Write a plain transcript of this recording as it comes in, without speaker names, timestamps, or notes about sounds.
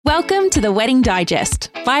Welcome to the Wedding Digest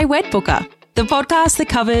by Wedbooker, the podcast that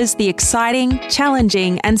covers the exciting,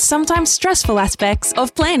 challenging, and sometimes stressful aspects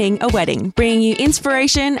of planning a wedding, bringing you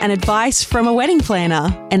inspiration and advice from a wedding planner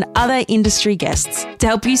and other industry guests to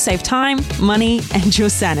help you save time, money, and your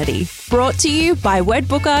sanity. Brought to you by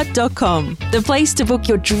wedbooker.com, the place to book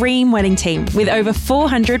your dream wedding team with over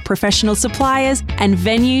 400 professional suppliers and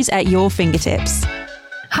venues at your fingertips.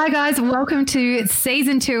 Hi guys, welcome to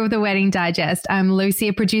season 2 of the Wedding Digest. I'm Lucy,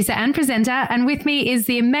 a producer and presenter, and with me is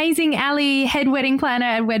the amazing Ali, head wedding planner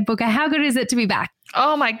at Wedbooker. How good is it to be back?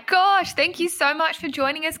 Oh my gosh, thank you so much for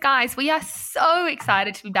joining us, guys. We are so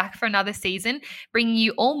excited to be back for another season, bringing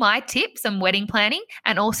you all my tips on wedding planning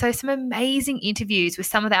and also some amazing interviews with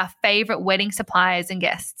some of our favourite wedding suppliers and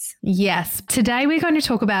guests. Yes, today we're going to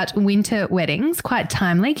talk about winter weddings, quite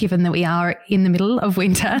timely given that we are in the middle of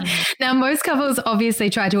winter. Now, most couples obviously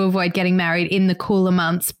try to avoid getting married in the cooler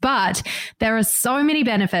months, but there are so many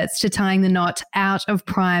benefits to tying the knot out of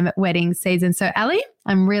prime wedding season. So, Ali,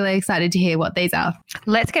 I'm really excited to hear what these are.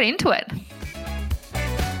 Let's get into it.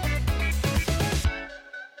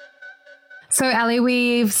 So, Ali,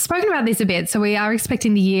 we've spoken about this a bit. So we are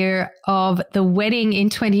expecting the year of the wedding in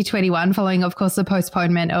 2021, following, of course, the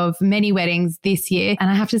postponement of many weddings this year. And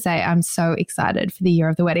I have to say, I'm so excited for the year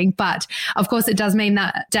of the wedding. But, of course, it does mean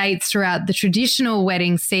that dates throughout the traditional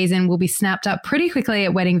wedding season will be snapped up pretty quickly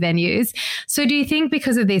at wedding venues. So do you think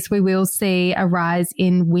because of this, we will see a rise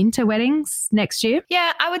in winter weddings next year?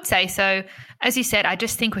 Yeah, I would say so. As you said, I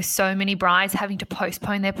just think with so many brides having to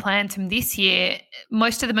postpone their plans from this year,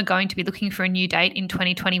 most of them are going to be looking for a new date in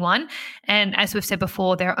 2021. And as we've said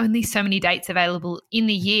before, there are only so many dates available in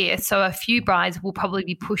the year. So a few brides will probably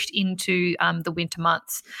be pushed into the winter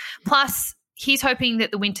months. Plus, he's hoping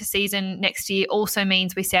that the winter season next year also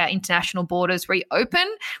means we see our international borders reopen,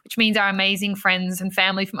 which means our amazing friends and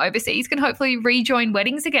family from overseas can hopefully rejoin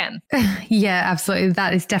weddings again. Yeah, absolutely.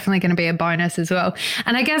 That is definitely going to be a bonus as well.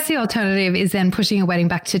 And I guess the alternative is then pushing a wedding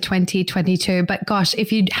back to 2022. But gosh,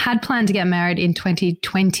 if you had planned to get married in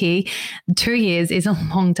 2020, 2 years is a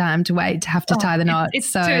long time to wait to have to tie the knot.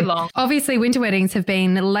 It's too long. Obviously, winter weddings have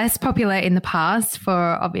been less popular in the past for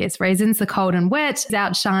obvious reasons. The cold and wet is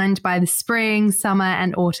outshined by the spring, summer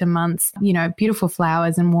and autumn months, you know, beautiful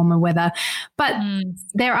flowers and warmer weather. But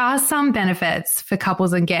there are some benefits for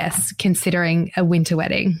couples and guests considering a winter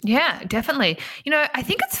wedding. Yeah, definitely. You know, I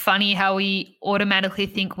think it's funny how we automatically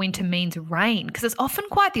think winter means rain because it's often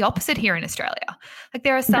quite the opposite here in Australia. Like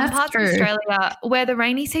there are some parts of Australia where the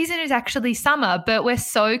rainy season is actually summer, but we're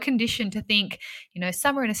so conditioned to think, you know,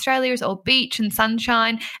 summer in Australia is all beach and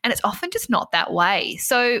sunshine, and it's often just not that way.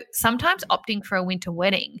 So sometimes opting for a winter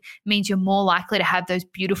wedding means you're more likely to have those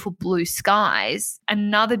beautiful blue skies.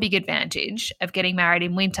 Another big advantage of getting married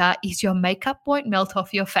in winter is your makeup won't melt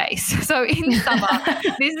off your face. So in summer,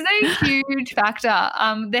 this is a huge factor.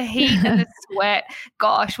 The heat and the sweat.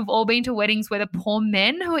 Gosh, we've all been to weddings where the poor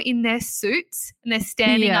men who are in their suits and they're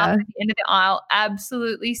standing up at the end of the aisle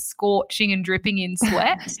absolutely scorching and dripping in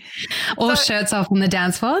sweat. Or shirts off on the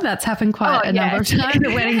dance floor. That's happened quite a number of times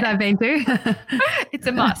at weddings I've been to. It's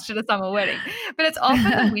a must at a summer wedding. But it's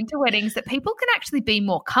often the winter weddings that people can actually be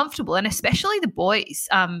more comfortable, and especially the boys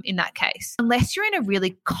in that case. Unless you're in a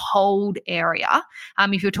really cold area,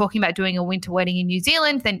 if you're talking about doing a winter wedding in New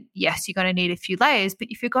Zealand, then yes, you're going to need a few layers. But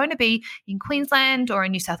if you're going to be in Queensland or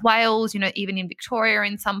in New South Wales, you know, even in Victoria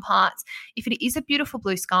in some parts, if it is a beautiful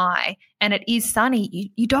blue sky and it is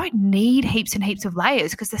sunny, you don't need heaps and heaps of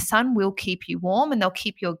layers because the sun will keep you warm and they'll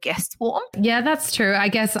keep your guests warm. Yeah, that's true. I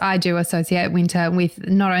guess I do associate winter with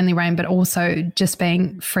not only rain, but also just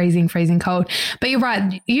being freezing cold. But you're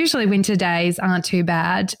right. Usually winter days aren't too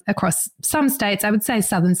bad across some states. I would say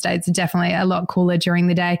southern states are definitely a lot cooler during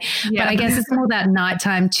the day. Yeah. But I guess it's more that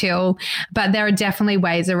nighttime chill. But there are definitely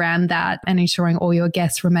ways around that and ensuring all your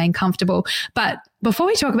guests remain comfortable. But before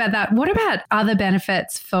we talk about that, what about other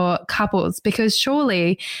benefits for couples? Because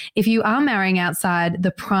surely if you are marrying outside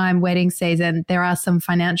the prime wedding season, there are some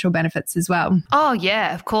financial benefits as well. Oh,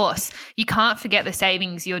 yeah, of course. You can't forget the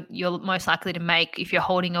savings you're most likely to make if you're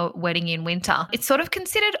holding a wedding in winter. It's sort of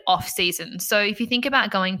considered off-season. So if you think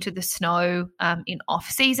about going to the snow in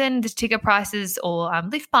off-season, the ticket prices or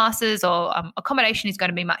lift passes or accommodation is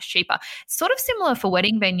going to be much cheaper. It's sort of similar for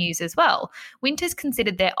wedding venues as well. Winter's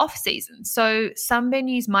considered their off-season. So some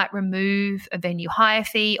venues might remove a venue hire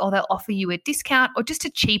fee or they'll offer you a discount or just a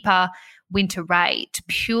cheaper winter rate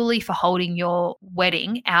purely for holding your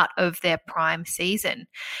wedding out of their prime season.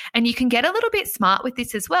 And you can get a little bit smart with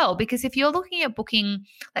this as well, because if you're looking at booking,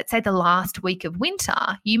 let's say the last week of winter,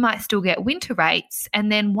 you might still get winter rates.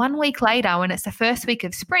 And then 1 week later, when it's the first week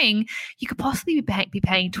of spring, you could possibly be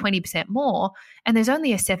paying 20% more. And there's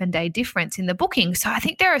only a 7-day difference in the booking. So I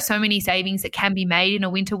think there are so many savings that can be made in a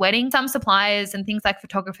winter wedding. Some suppliers and things like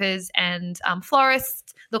photographers and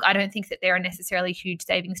florists, look, I don't think that there are necessarily huge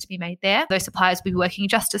savings to be made there. Those suppliers will be working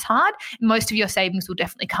just as hard. Most of your savings will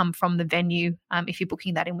definitely come from the venue if you're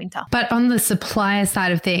booking that in winter. But on the supplier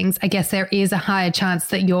side of things, I guess there is a higher chance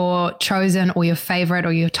that your chosen or your favorite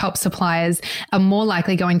or your top suppliers are more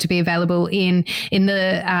likely going to be available in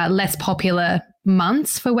the less popular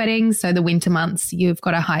months for weddings. So the winter months, you've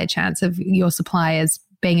got a higher chance of your suppliers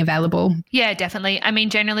being available. Yeah, definitely. I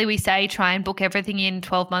mean, generally we say try and book everything in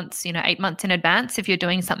 12 months, 8 months in advance if you're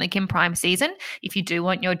doing something in prime season, if you do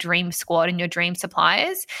want your dream squad and your dream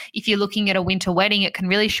suppliers. If you're looking at a winter wedding, it can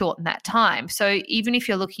really shorten that time. So even if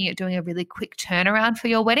you're looking at doing a really quick turnaround for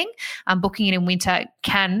your wedding, booking it in winter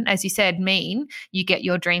can, as you said, mean you get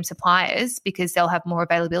your dream suppliers because they'll have more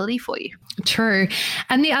availability for you. True.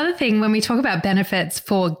 And the other thing, when we talk about benefits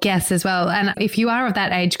for guests as well, and if you are of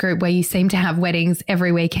that age group where you seem to have weddings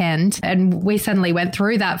every weekend, and we suddenly went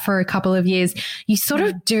through that for a couple of years, you sort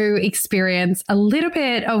of do experience a little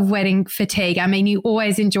bit of wedding fatigue. I mean, you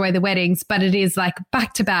always enjoy the weddings, but it is like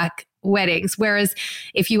back-to-back weddings. Whereas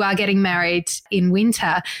if you are getting married in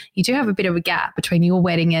winter, you do have a bit of a gap between your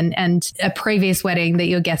wedding and a previous wedding that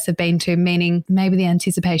your guests have been to, meaning maybe the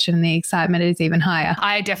anticipation and the excitement is even higher.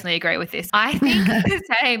 I definitely agree with this. I think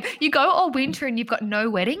the same. You go all winter and you've got no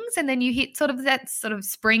weddings, and then you hit that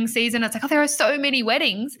spring season. It's like, oh, there are so many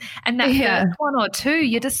weddings. And that first one or two,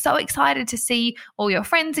 you're just so excited to see all your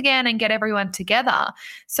friends again and get everyone together.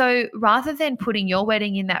 So rather than putting your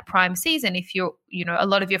wedding in that prime season, if you're, a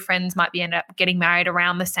lot of your friends might end up getting married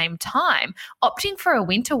around the same time, opting for a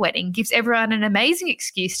winter wedding gives everyone an amazing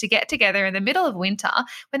excuse to get together in the middle of winter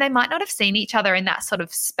when they might not have seen each other in that sort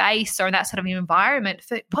of space or in that sort of environment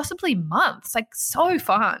for possibly months. Like, so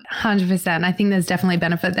fun. 100%. I think there's definitely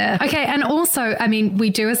benefit there. Okay. And also, I mean, we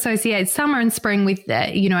do associate summer and spring with,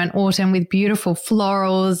 and autumn with beautiful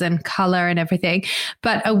florals and color and everything.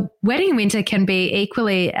 But a wedding in winter can be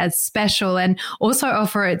equally as special and also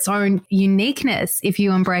offer its own uniqueness if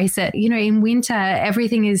you embrace it. In winter,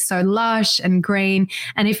 everything is so lush and green.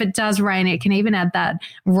 And if it does rain, it can even add that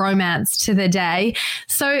romance to the day.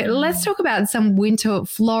 So let's talk about some winter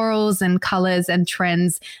florals and colors and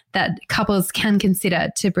trends that couples can consider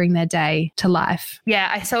to bring their day to life.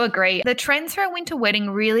 Yeah, I so agree. The trends for a winter wedding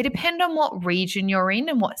really depend on what region you're in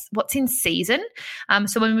and what's in season.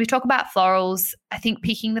 So when we talk about florals, I think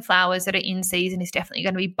picking the flowers that are in season is definitely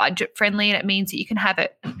going to be budget friendly, and it means that you can have a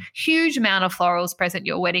huge amount of florals present at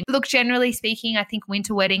your wedding. Look, generally speaking, I think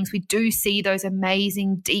winter weddings, we do see those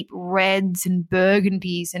amazing deep reds and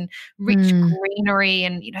burgundies and rich greenery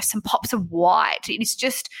and, some pops of white. It is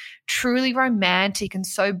just truly romantic and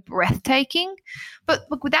so breathtaking. But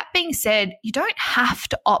look, with that being said, you don't have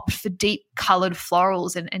to opt for deep coloured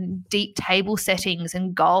florals and deep table settings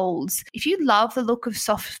and golds. If you love the look of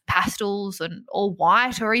soft pastels and all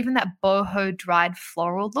white, or even that boho dried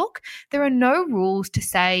floral look, there are no rules to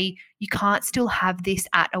say you can't still have this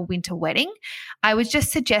at a winter wedding. I would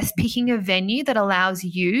just suggest picking a venue that allows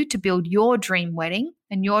you to build your dream wedding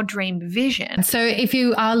and your dream vision. So if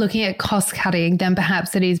you are looking at cost cutting, then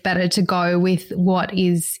perhaps it is better to go with what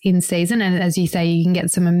is in season. And as you say, you can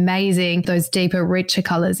get some amazing, those deeper, richer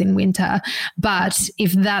colors in winter. But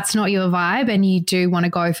if that's not your vibe and you do want to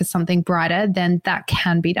go for something brighter, then that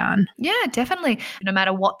can be done. Yeah, definitely. No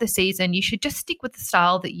matter what the season, you should just stick with the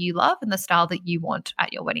style that you love and the style that you want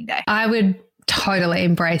at your wedding day. I would totally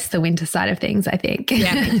embrace the winter side of things, I think.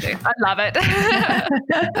 Yeah, me too. I love it.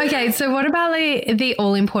 Okay, so what about the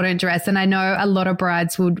all-important dress? And I know a lot of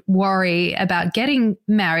brides would worry about getting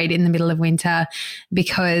married in the middle of winter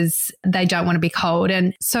because they don't want to be cold.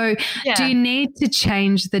 And so do you need to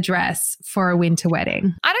change the dress for a winter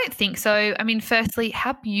wedding? I don't think so. I mean, firstly,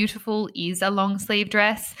 how beautiful is a long sleeve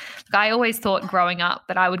dress? Like, I always thought growing up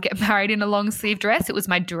that I would get married in a long sleeve dress. It was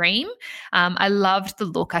my dream. I loved the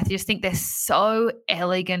look. I just think they're so so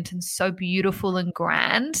elegant and so beautiful and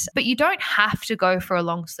grand, but you don't have to go for a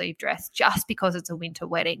long sleeve dress just because it's a winter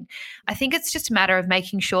wedding. I think it's just a matter of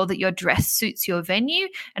making sure that your dress suits your venue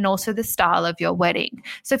and also the style of your wedding.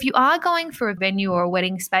 So if you are going for a venue or a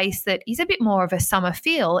wedding space that is a bit more of a summer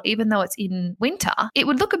feel, even though it's in winter, it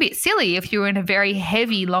would look a bit silly if you were in a very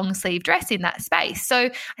heavy long sleeve dress in that space. So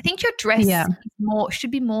I think your dress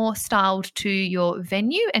should be more styled to your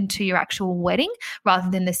venue and to your actual wedding rather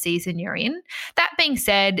than the season you're in. That being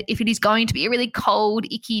said, if it is going to be a really cold,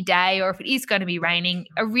 icky day, or if it is going to be raining,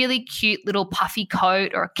 a really cute little puffy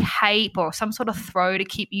coat or a cape or some sort of throw to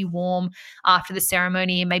keep you warm after the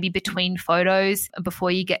ceremony and maybe between photos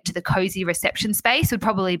before you get to the cozy reception space would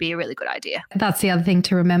probably be a really good idea. That's the other thing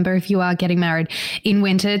to remember. If you are getting married in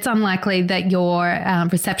winter, it's unlikely that your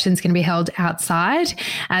reception is going to be held outside.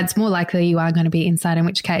 It's more likely you are going to be inside, in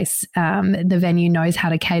which case the venue knows how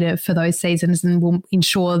to cater for those seasons and will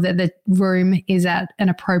ensure that the room is at an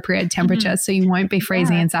appropriate temperature so you won't be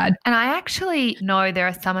freezing inside. And I actually know there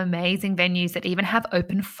are some amazing venues that even have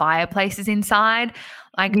open fireplaces inside.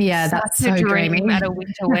 Like, that's so dreamy at a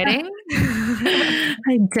winter wedding.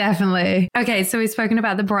 Definitely. Okay, so we've spoken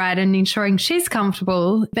about the bride and ensuring she's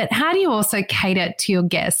comfortable, but how do you also cater to your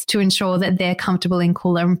guests to ensure that they're comfortable in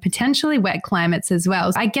cooler and potentially wet climates as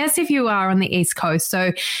well? I guess if you are on the East Coast,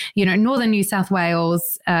 so, northern New South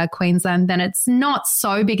Wales, Queensland, then it's not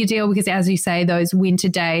so big a deal because, as you say, those winter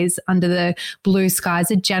days under the blue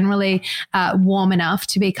skies are generally warm enough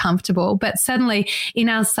to be comfortable. But certainly in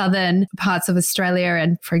our southern parts of Australia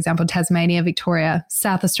and, for example, Tasmania, Victoria,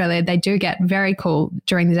 South Australia, they do get very cool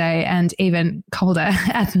during the day and even colder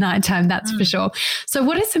at nighttime, that's for sure. So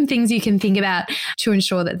what are some things you can think about to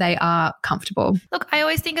ensure that they are comfortable? Look, I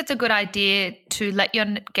always think it's a good idea to let your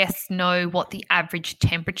guests know what the average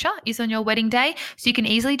temperature is on your wedding day. So you can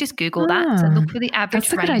easily just Google that. So look for the average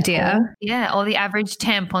That's a good idea. Or the average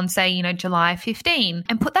temp on, say, July 15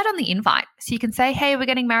 and put that on the invite. So you can say, hey, we're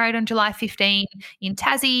getting married on July 15 in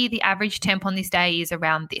Tassie. The average temp on this day is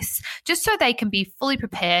around this, just so they can be fully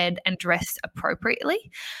prepared and dressed appropriately.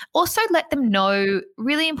 Also, let them know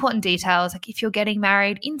really important details, like if you're getting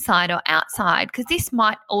married inside or outside, because this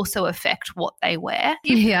might also affect what they wear.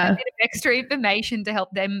 Give them a bit of extra information to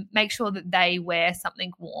help them make sure that they wear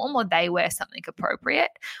something warm or they wear something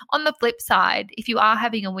appropriate. On the flip side, if you are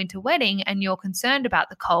having a winter wedding and you're concerned about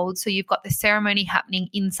the cold, so you've got the ceremony happening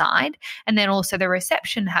inside and then also the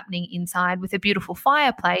reception happening inside with a beautiful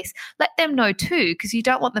fireplace, let them know too, because you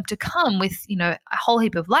don't want them to come with, a whole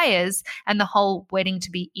heap of layers and the whole wedding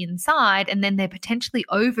to be inside and then they're potentially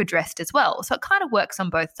overdressed as well. So it kind of works on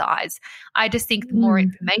both sides. I just think the more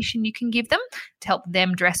information you can give them to help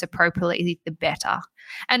them dress appropriately, the better.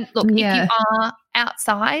 And look, if you are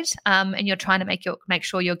outside and you're trying to make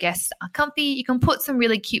sure your guests are comfy, you can put some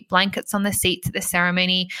really cute blankets on the seats at the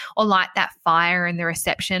ceremony or light that fire in the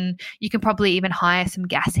reception. You can probably even hire some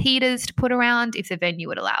gas heaters to put around if the venue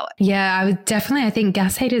would allow it. Yeah, I think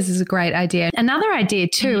gas heaters is a great idea. Another idea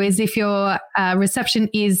too is if your reception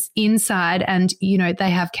is inside and, they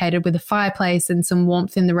have catered with a fireplace and some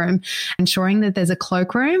warmth in the room, ensuring that there's a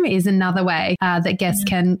cloakroom is another way that guests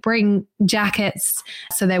can bring jackets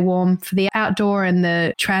so they're warm for the outdoor and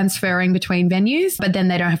the transferring between venues, but then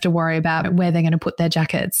they don't have to worry about where they're going to put their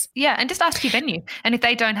jackets. Yeah, and just ask your venue. And if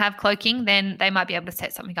they don't have cloaking, then they might be able to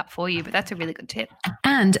set something up for you, but that's a really good tip.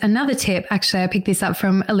 And another tip, actually, I picked this up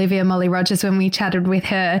from Olivia Molly Rogers when we chatted with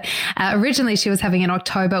her. Originally, she was having an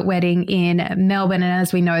October wedding in Melbourne, and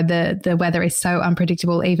as we know, the weather is so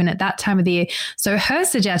unpredictable even at that time of the year. So her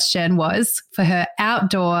suggestion was for her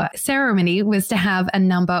outdoor ceremony was to have a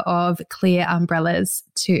number of clear umbrellas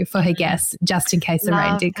for her guests, just in case the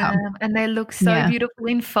rain did come. And they look so beautiful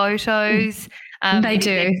in photos. They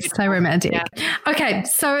do. So romantic. Yeah. Okay,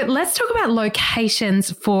 so let's talk about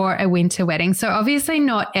locations for a winter wedding. So obviously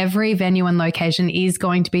not every venue and location is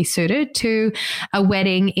going to be suited to a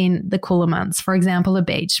wedding in the cooler months. For example, a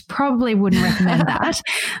beach. Probably wouldn't recommend that.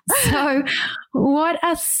 So what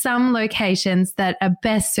are some locations that are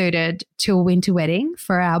best suited to a winter wedding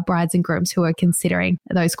for our brides and grooms who are considering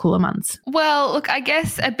those cooler months? Well, look, I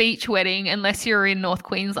guess a beach wedding, unless you're in North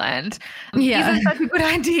Queensland, isn't such a good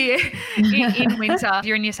idea in winter. If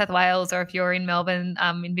you're in New South Wales or if you're in Melbourne,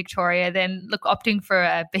 in Victoria, then look, opting for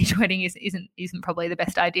a beach wedding isn't probably the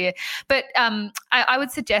best idea. But I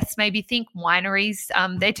would suggest maybe think wineries.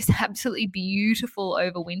 They're just absolutely beautiful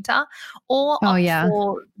over winter, or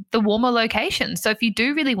for the warmer locations. options. So if you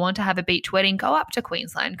do really want to have a beach wedding, go up to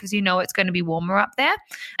Queensland because you know it's going to be warmer up there.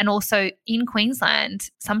 And also in Queensland,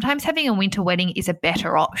 sometimes having a winter wedding is a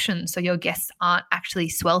better option so your guests aren't actually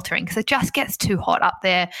sweltering because it just gets too hot up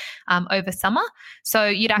there over summer. So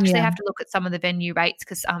you'd actually have to look at some of the venue rates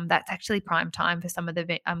because that's actually prime time for some of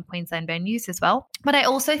the Queensland venues as well. But I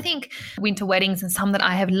also think winter weddings, and some that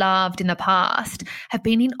I have loved in the past, have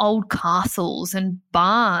been in old castles and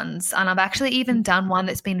barns. And I've actually even done one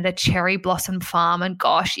that's been at a cherry blossom farm, and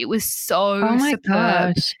gosh, it was so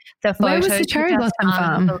superb. Gosh. Where was the cherry blossom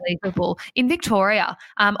farm? Unbelievable. In Victoria.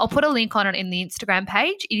 I'll put a link on it in the Instagram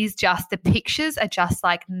page. It is just, the pictures are just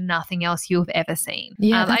like nothing else you've ever seen.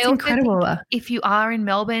 Yeah, that's incredible. If you are in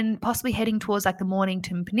Melbourne, possibly heading towards like the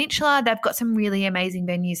Mornington Peninsula, they've got some really amazing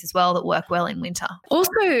venues as well that work well in winter.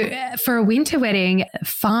 Also, for a winter wedding,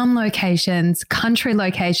 farm locations, country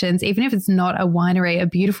locations, even if it's not a winery, are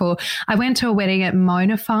beautiful. I went to a wedding at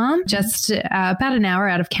Mona Farm, just about an hour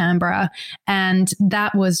out of Canberra, and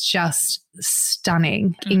that was just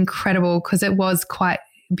stunning, incredible, because it was quite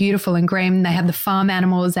beautiful and green. They had the farm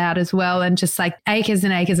animals out as well, and just like acres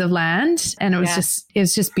and acres of land, and it was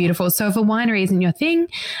just beautiful. So if a winery isn't your thing,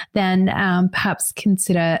 then perhaps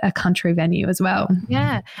consider a country venue as well.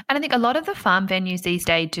 Yeah, and I think a lot of the farm venues these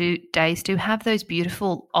days do have those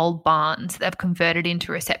beautiful old barns that they've converted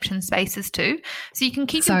into reception spaces too, so you can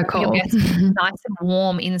keep your guests nice and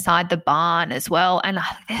warm inside the barn as well. And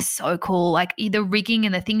they're so cool, like the rigging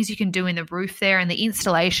and the things you can do in the roof there and the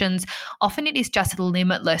installations. Often it is just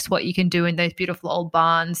limitless what you can do in those beautiful old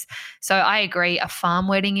barns. So I agree, a farm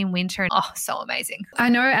wedding in winter, so amazing. I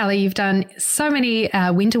know, Ali, you've done so many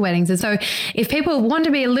winter weddings. And so if people want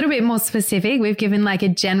to be a little bit more specific, we've given like a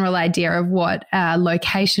general idea of what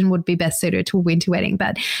location would be best suited to a winter wedding.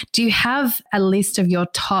 But do you have a list of your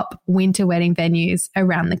top winter wedding venues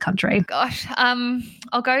around the country? Gosh,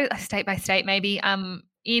 I'll go state by state maybe.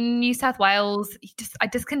 In New South Wales, I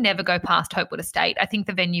just can never go past Hopewood Estate. I think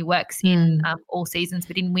the venue works in all seasons,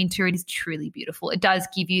 but in winter it is truly beautiful. It does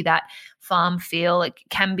give you that farm feel. It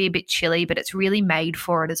can be a bit chilly, but it's really made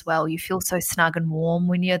for it as well. You feel so snug and warm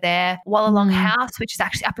when you're there. Wallalong House, which is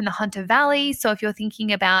actually up in the Hunter Valley. So if you're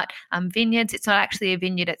thinking about vineyards, it's not actually a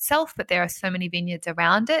vineyard itself, but there are so many vineyards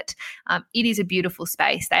around it. It is a beautiful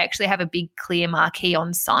space. They actually have a big clear marquee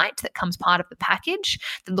on site that comes part of the package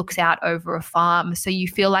that looks out over a farm. So you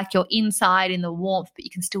feel like you're inside in the warmth, but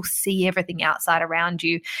you can still see everything outside around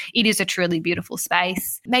you. It is a truly beautiful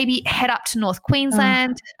space. Maybe head up to North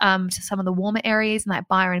Queensland, to some of the warmer areas like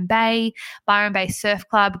Byron Bay Surf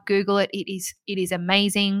Club. Google it. It is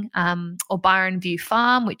amazing. Or Byron View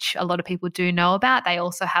Farm, which a lot of people do know about. They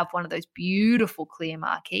also have one of those beautiful clear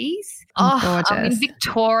marquees. In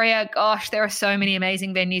Victoria, gosh, there are so many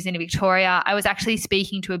amazing venues in Victoria. I was actually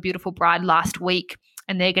speaking to a beautiful bride last week,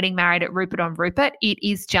 and they're getting married at Rupert on Rupert. It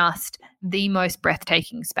is just the most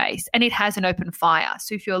breathtaking space, and it has an open fire.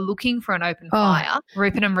 So if you're looking for an open fire,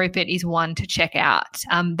 Rupert and Rupert is one to check out.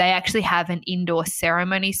 They actually have an indoor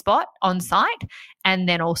ceremony spot on site, and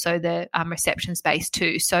then also the reception space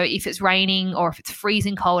too. So if it's raining or if it's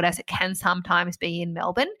freezing cold, as it can sometimes be in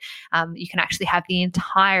Melbourne, you can actually have the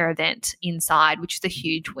entire event inside, which is a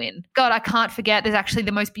huge win. God, I can't forget, there's actually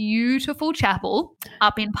the most beautiful chapel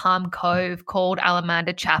up in Palm Cove called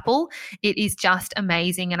Alamanda Chapel. It is just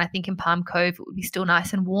amazing, and I think in Palm Cove it would be still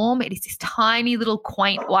nice and warm. It is this tiny little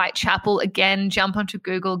quaint white chapel. Again, jump onto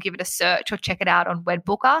Google, give it a search, or check it out on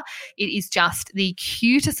Wedbooker. It is just the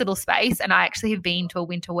cutest little space, and I actually have been to a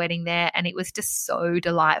winter wedding there, and it was just so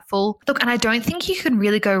delightful. Look, and I don't think you can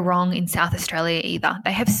really go wrong in South Australia either.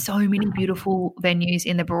 They have so many beautiful venues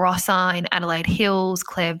in the Barossa, in Adelaide Hills,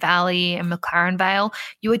 Clare Valley, and McLaren Vale.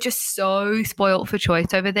 You are just so spoilt for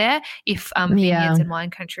choice over there. If vineyards and wine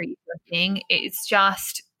country is your thing, it's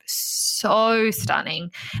just so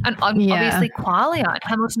stunning. And obviously Qualia,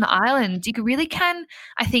 Hamilton Island, you really can,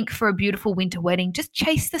 I think, for a beautiful winter wedding, just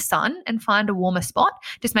chase the sun and find a warmer spot.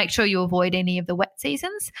 Just make sure you avoid any of the wet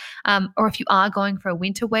seasons. Or if you are going for a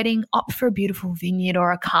winter wedding, opt for a beautiful vineyard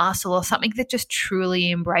or a castle or something that just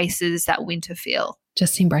truly embraces that winter feel.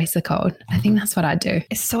 Just embrace the cold. I think that's what I do.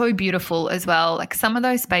 It's so beautiful as well. Like some of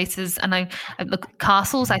those spaces, and I look,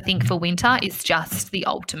 castles, I think for winter is just the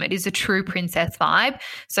ultimate. It's a true princess vibe.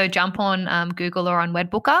 So jump on Google or on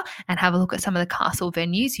Wedbooker and have a look at some of the castle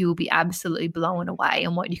venues. You will be absolutely blown away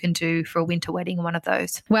on what you can do for a winter wedding in one of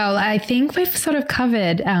those. Well, I think we've sort of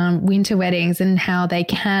covered winter weddings and how they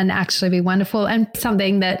can actually be wonderful, and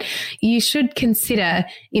something that you should consider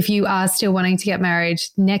if you are still wanting to get married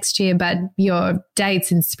next year, but your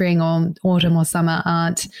dates in spring or autumn or summer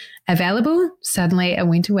aren't available, suddenly a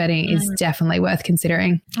winter wedding is definitely worth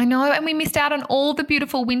considering. I know, and we missed out on all the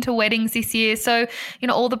beautiful winter weddings this year. So,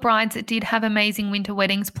 all the brides that did have amazing winter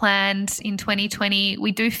weddings planned in 2020,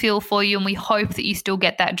 we do feel for you, and we hope that you still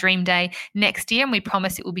get that dream day next year, and we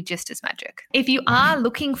promise it will be just as magic. If you are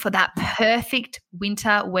looking for that perfect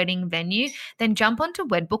winter wedding venue, then jump onto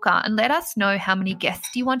WedBooker and let us know how many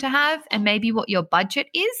guests you want to have and maybe what your budget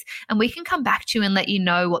is, and we can come back to you and let you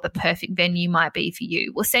know what the perfect venue might be for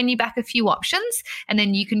you. We'll send you back a few options, and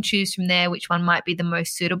then you can choose from there which one might be the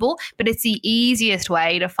most suitable. But it's the easiest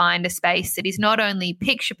way to find a space that is not only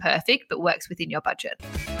picture perfect but works within your budget.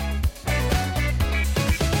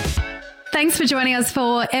 Thanks for joining us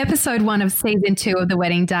for episode 1 of season 2 of the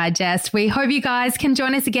Wedding Digest. We hope you guys can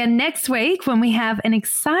join us again next week when we have an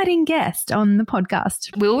exciting guest on the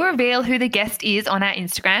podcast. We'll reveal who the guest is on our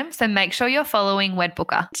Instagram, so make sure you're following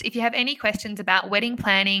WedBooker. If you have any questions about wedding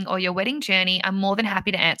planning or your wedding journey, I'm more than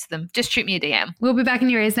happy to answer them. Just shoot me a DM. We'll be back in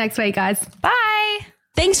your ears next week, guys. Bye.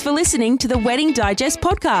 Thanks for listening to the Wedding Digest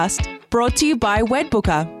podcast, brought to you by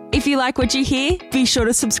WedBooker. If you like what you hear, be sure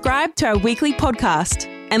to subscribe to our weekly podcast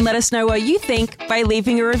and let us know what you think by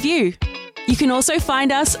leaving a review. You can also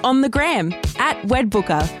find us on the gram at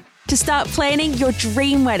WedBooker to start planning your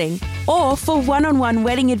dream wedding, or for one-on-one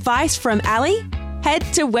wedding advice from Ali, head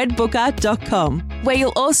to wedbooker.com, where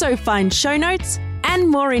you'll also find show notes and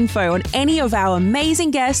more info on any of our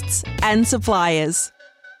amazing guests and suppliers.